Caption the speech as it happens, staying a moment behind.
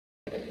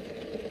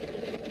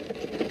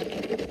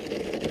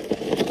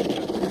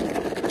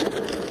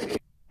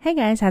Hey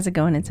guys, how's it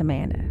going? It's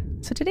Amanda.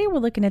 So today we're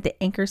looking at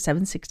the Anker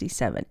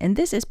 767, and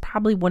this is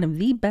probably one of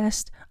the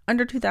best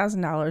under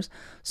 $2,000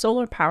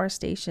 solar power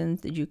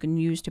stations that you can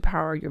use to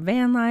power your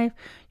van life,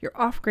 your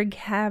off-grid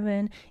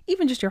cabin,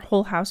 even just your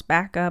whole house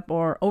backup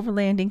or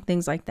overlanding,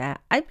 things like that.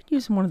 I've been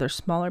using one of their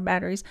smaller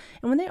batteries,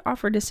 and when they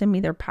offered to send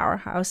me their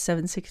Powerhouse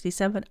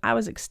 767, I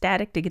was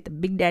ecstatic to get the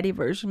Big Daddy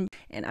version,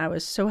 and I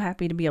was so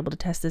happy to be able to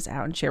test this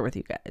out and share with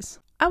you guys.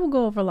 I will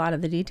go over a lot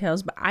of the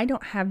details, but I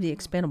don't have the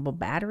expandable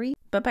battery.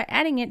 But by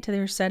adding it to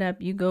their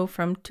setup, you go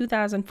from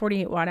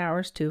 2,048 watt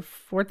hours to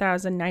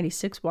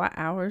 4,096 watt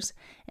hours.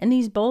 And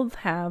these both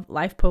have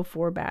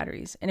LiFePO4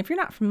 batteries. And if you're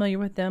not familiar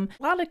with them,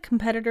 a lot of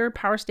competitor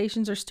power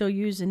stations are still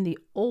using the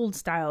old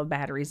style of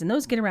batteries. And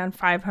those get around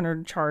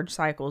 500 charge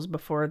cycles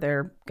before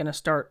they're going to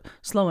start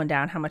slowing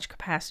down how much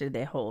capacity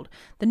they hold.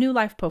 The new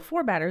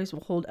LiFePO4 batteries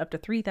will hold up to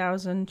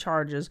 3,000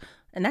 charges.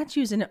 And that's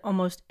using it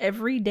almost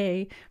every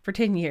day for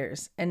 10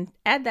 years. And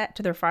add that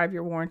to their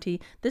 5-year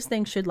warranty, this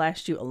thing should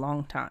last you a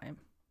long time.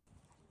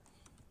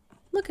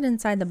 Looking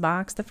inside the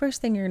box, the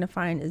first thing you're going to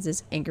find is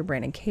this Anker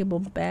branded cable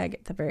bag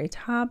at the very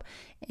top.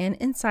 And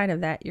inside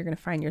of that, you're going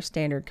to find your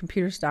standard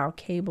computer style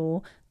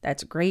cable.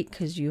 That's great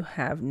because you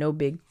have no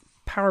big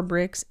power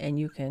bricks and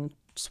you can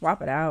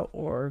swap it out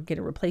or get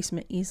a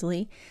replacement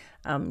easily.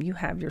 You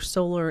have your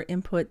solar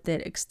input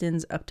that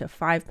extends up to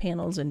 5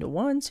 panels into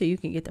one, so you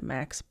can get the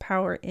max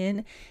power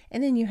in.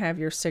 And then you have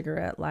your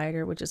cigarette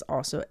lighter, which is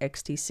also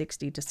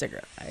XT60 to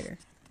cigarette lighter.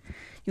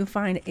 You'll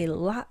find a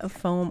lot of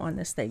foam on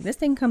this thing. This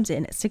thing comes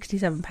in at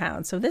 67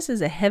 pounds, so this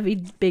is a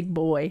heavy big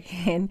boy,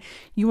 and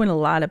you want a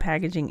lot of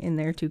packaging in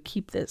there to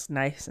keep this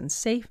nice and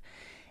safe.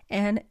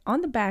 And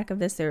on the back of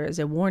this, there is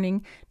a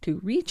warning to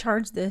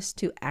recharge this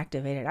to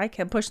activate it. I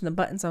kept pushing the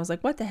buttons. I was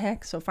like, what the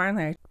heck? So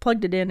finally I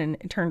plugged it in and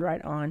it turned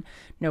right on,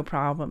 no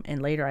problem.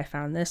 And later I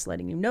found this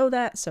letting you know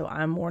that. So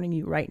I'm warning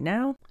you right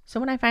now.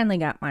 So when I finally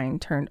got mine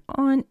turned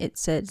on, it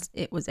says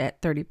it was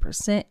at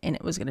 30% and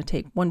it was going to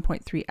take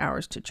 1.3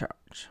 hours to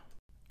charge.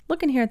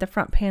 Looking here at the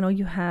front panel,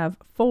 you have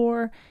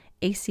 4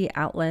 AC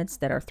outlets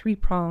that are 3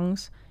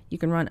 prongs. You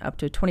can run up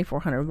to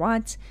 2,400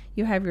 watts.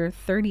 You have your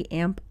 30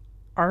 amp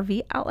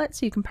RV outlet,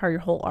 so you can power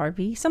your whole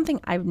RV.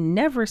 Something I've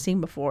never seen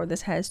before.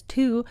 This has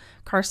 2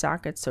 car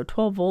sockets, so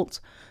 12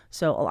 volts.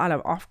 So a lot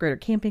of off-grid or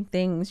camping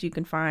things you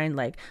can find,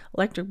 like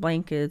electric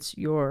blankets,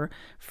 your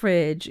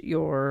fridge,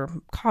 your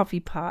coffee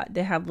pot.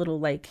 They have little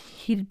like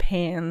heated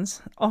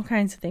pans, all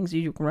kinds of things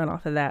you can run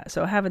off of that.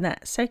 So having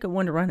that second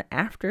one to run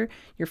after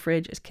your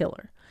fridge is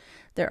killer.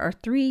 There are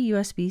 3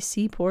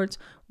 USB-C ports,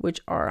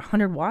 which are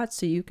 100 watts,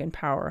 so you can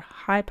power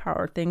high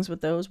power things with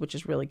those, which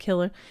is really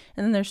killer.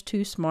 And then there's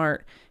 2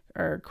 smart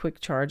or quick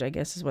charge, I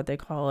guess is what they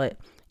call it,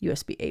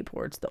 USB-A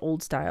ports, the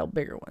old style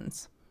bigger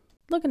ones.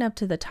 Looking up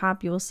to the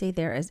top, you will see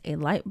there is a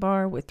light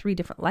bar with 3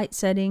 different light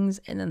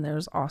settings, and then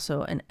there's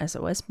also an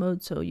SOS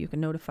mode, so you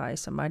can notify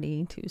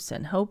somebody to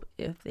send help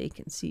if they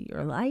can see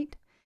your light.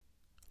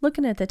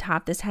 Looking at the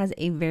top, this has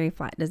a very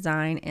flat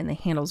design and the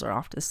handles are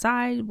off to the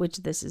side, which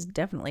this is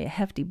definitely a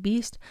hefty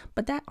beast,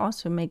 but that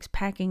also makes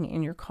packing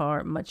in your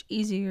car much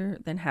easier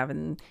than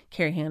having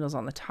carry handles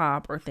on the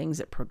top or things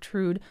that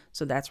protrude,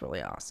 so that's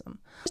really awesome.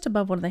 Just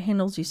above one of the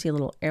handles, you see a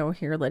little arrow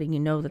here letting you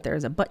know that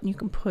there's a button you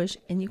can push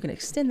and you can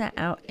extend that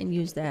out and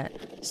use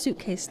that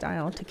suitcase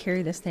style to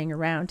carry this thing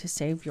around to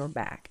save your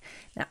back.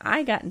 Now,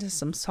 I got into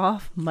some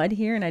soft mud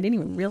here and I didn't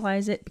even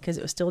realize it because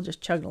it was still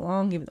just chugging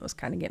along, even though it was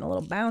kind of getting a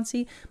little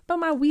bouncy, but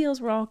my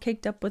wheels were all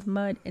caked up with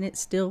mud and it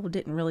still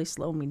didn't really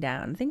slow me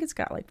down. I think it's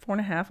got like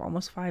 4.5,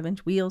 almost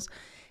 5-inch wheels,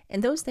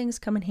 and those things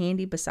come in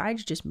handy.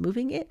 Besides just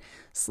moving it,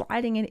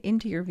 sliding it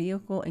into your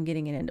vehicle and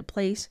getting it into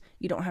place.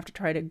 You don't have to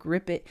try to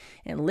grip it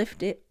and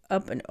lift it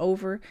up and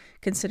over,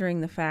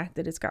 considering the fact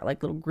that it's got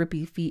like little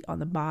grippy feet on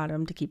the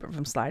bottom to keep it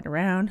from sliding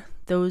around.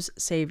 Those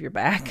save your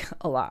back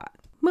a lot.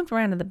 Move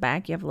around to the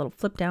back, you have a little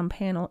flip down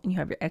panel and you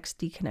have your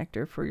XD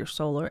connector for your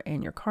solar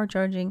and your car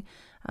charging.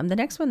 The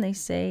next one, they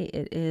say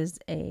it is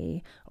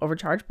a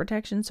overcharge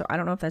protection, so I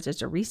don't know if that's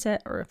just a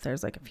reset or if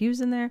there's like a fuse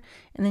in there.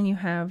 And then you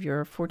have your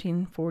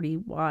 1440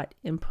 watt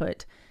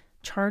input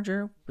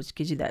charger, which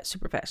gives you that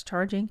super fast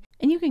charging.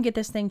 And you can get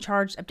this thing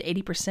charged up to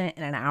 80%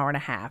 in an hour and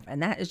a half,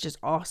 and that is just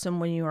awesome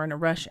when you are in a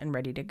rush and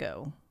ready to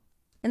go.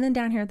 And then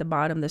down here at the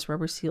bottom, this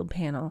rubber sealed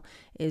panel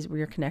is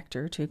your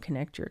connector to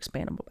connect your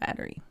expandable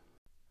battery.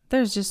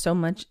 There's just so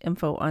much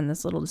info on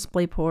this little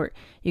display port.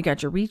 You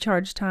got your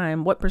recharge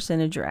time, what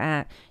percentage you're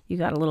at. You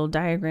got a little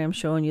diagram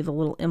showing you the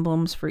little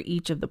emblems for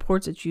each of the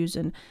ports it's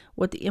using,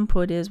 what the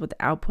input is, what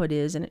the output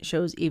is, and it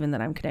shows even that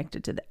I'm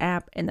connected to the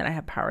app and that I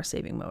have power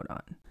saving mode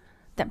on.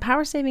 That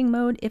power saving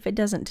mode, if it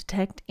doesn't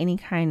detect any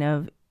kind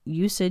of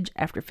usage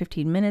after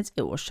 15 minutes,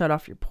 it will shut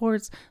off your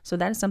ports. So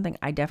that is something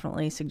I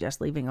definitely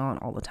suggest leaving on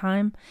all the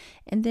time.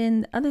 And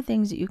then the other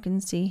things that you can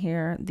see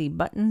here, the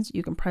buttons,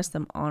 you can press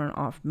them on and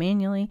off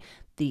manually.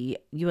 The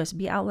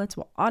USB outlets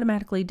will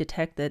automatically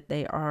detect that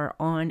they are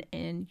on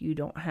and you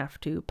don't have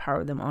to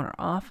power them on or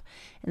off.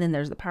 And then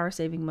there's the power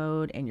saving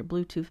mode and your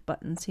Bluetooth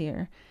buttons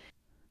here.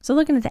 So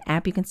looking at the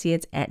app, you can see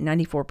it's at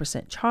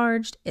 94%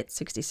 charged. It's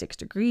 66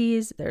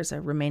 degrees. There's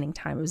a remaining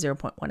time of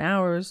 0.1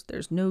 hours.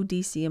 There's no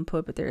DC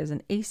input, but there is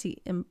an AC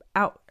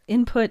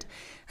input.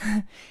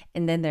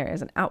 And then there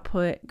is an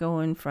output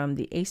going from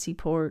the AC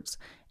ports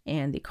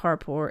and the car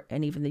port,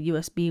 and even the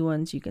USB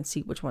ones. You can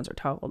see which ones are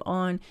toggled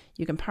on.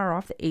 You can power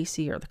off the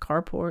AC or the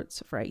car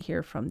ports right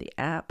here from the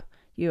app.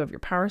 You have your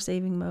power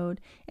saving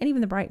mode, and even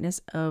the brightness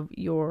of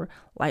your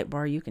light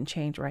bar you can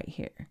change right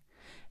here.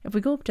 If we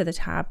go up to the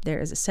top,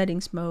 there is a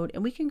settings mode,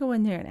 and we can go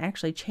in there and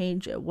actually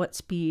change at what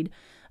speed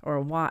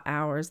or watt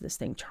hours this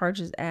thing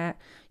charges at.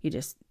 You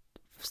just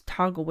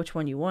toggle which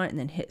one you want and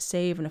then hit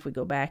save. And if we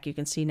go back, you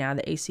can see now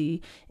the AC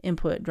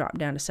input dropped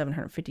down to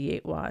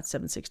 758 watts,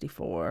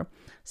 764,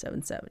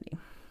 770.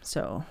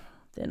 So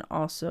then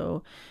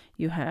also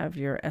you have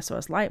your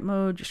SOS light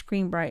mode, your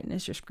screen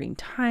brightness, your screen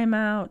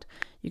timeout.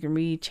 You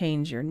can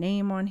change your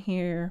name on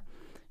here,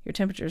 your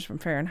temperatures from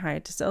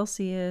Fahrenheit to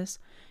Celsius.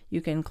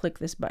 You can click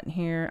this button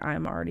here.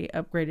 I'm already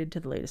upgraded to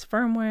the latest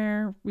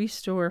firmware,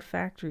 restore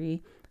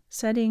factory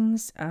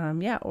settings,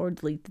 or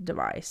delete the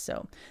device.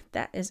 So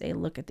that is a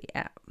look at the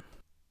app.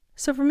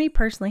 So for me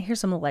personally, here's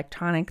some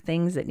electronic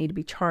things that need to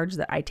be charged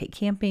that I take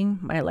camping.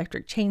 My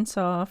electric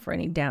chainsaw for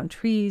any downed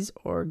trees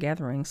or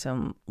gathering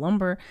some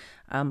lumber,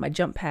 my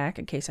jump pack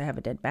in case I have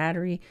a dead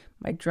battery,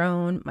 my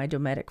drone, my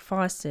Dometic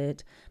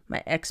faucet,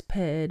 my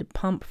Exped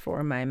pump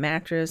for my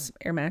mattress,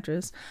 air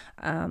mattress,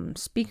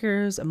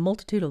 speakers, a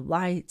multitude of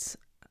lights,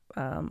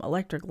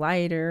 electric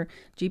lighter,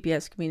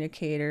 GPS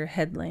communicator,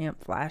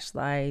 headlamp,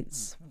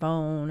 flashlights,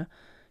 phone,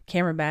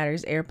 camera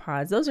batteries,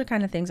 AirPods. Those are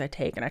kind of things I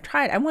take. And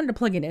I wanted to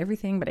plug in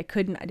everything, but I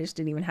couldn't. I just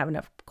didn't even have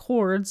enough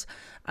cords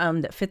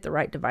that fit the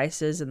right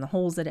devices and the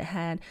holes that it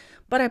had.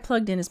 But I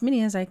plugged in as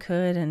many as I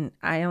could, and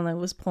I only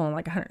was pulling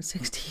like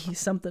 160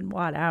 something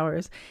watt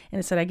hours, and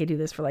it said I could do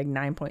this for like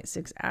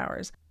 9.6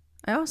 hours.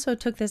 I also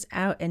took this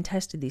out and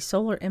tested the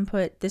solar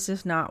input. This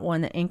is not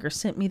one that Anker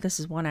sent me. This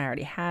is one I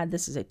already had.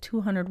 This is a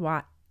 200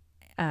 watt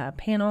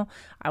panel.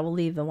 I will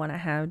leave the one I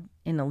have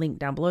in the link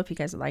down below if you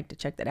guys would like to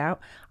check that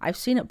out. I've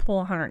seen it pull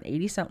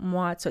 180 something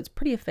watts, so it's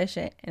pretty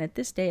efficient. And at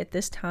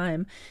this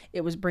time, it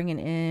was bringing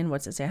in,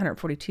 what's it say,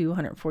 142,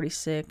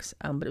 146,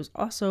 but it was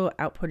also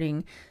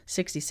outputting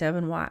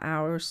 67 watt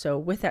hours. So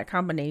with that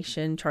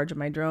combination, charging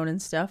my drone and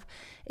stuff,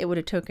 it would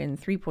have taken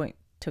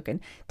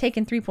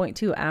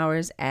 3.2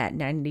 hours at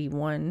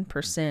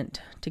 91%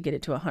 to get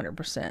it to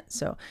 100%.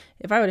 So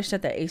if I would have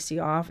shut that AC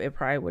off, it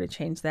probably would have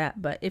changed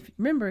that. But if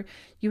remember,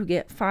 you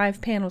get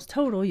 5 panels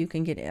total, you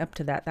can get it up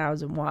to that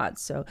 1,000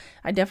 watts. So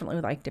I definitely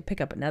would like to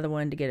pick up another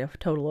one to get a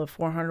total of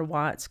 400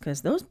 watts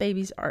because those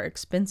babies are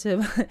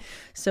expensive.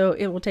 So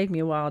it will take me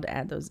a while to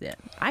add those in.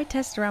 I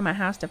tested around my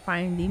house to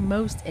find the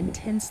most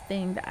intense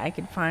thing that I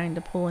could find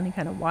to pull any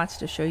kind of watts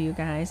to show you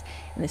guys.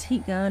 And this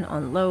heat gun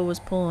on low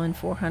was pulling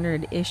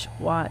 400-ish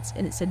watts,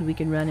 and it said we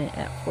can run it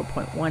at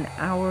 4.1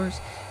 hours.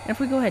 And if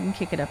we go ahead and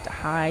kick it up to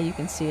high, you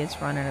can see it's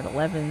running at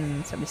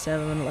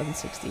 1177,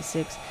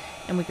 1166,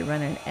 and we could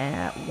run it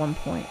at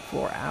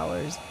 1.4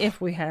 hours if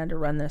we had to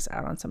run this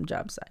out on some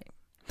job site.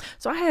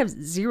 So I have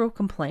zero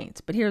complaints,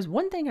 but here's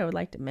one thing I would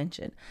like to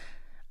mention.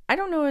 I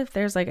don't know if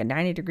there's like a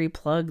 90-degree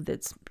plug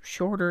that's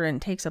shorter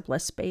and takes up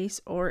less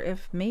space, or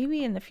if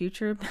maybe in the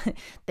future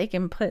they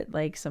can put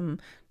like some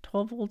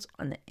 12 volts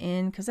on the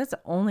end, because that's the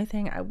only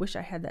thing I wish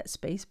I had that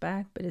space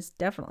back, but it's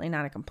definitely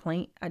not a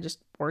complaint. I just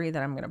worry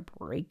that I'm going to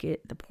break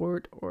the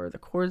port or the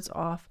cords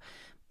off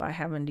by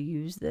having to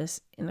use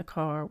this in the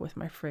car with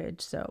my fridge.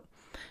 So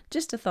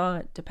just a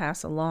thought to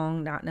pass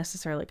along, not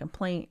necessarily a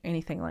complaint,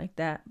 anything like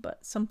that,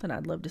 but something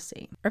I'd love to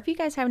see. Or if you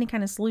guys have any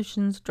kind of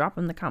solutions, drop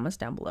them in the comments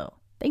down below.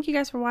 Thank you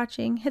guys for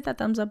watching. Hit that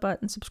thumbs up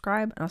button,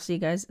 subscribe, and I'll see you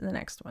guys in the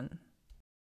next one.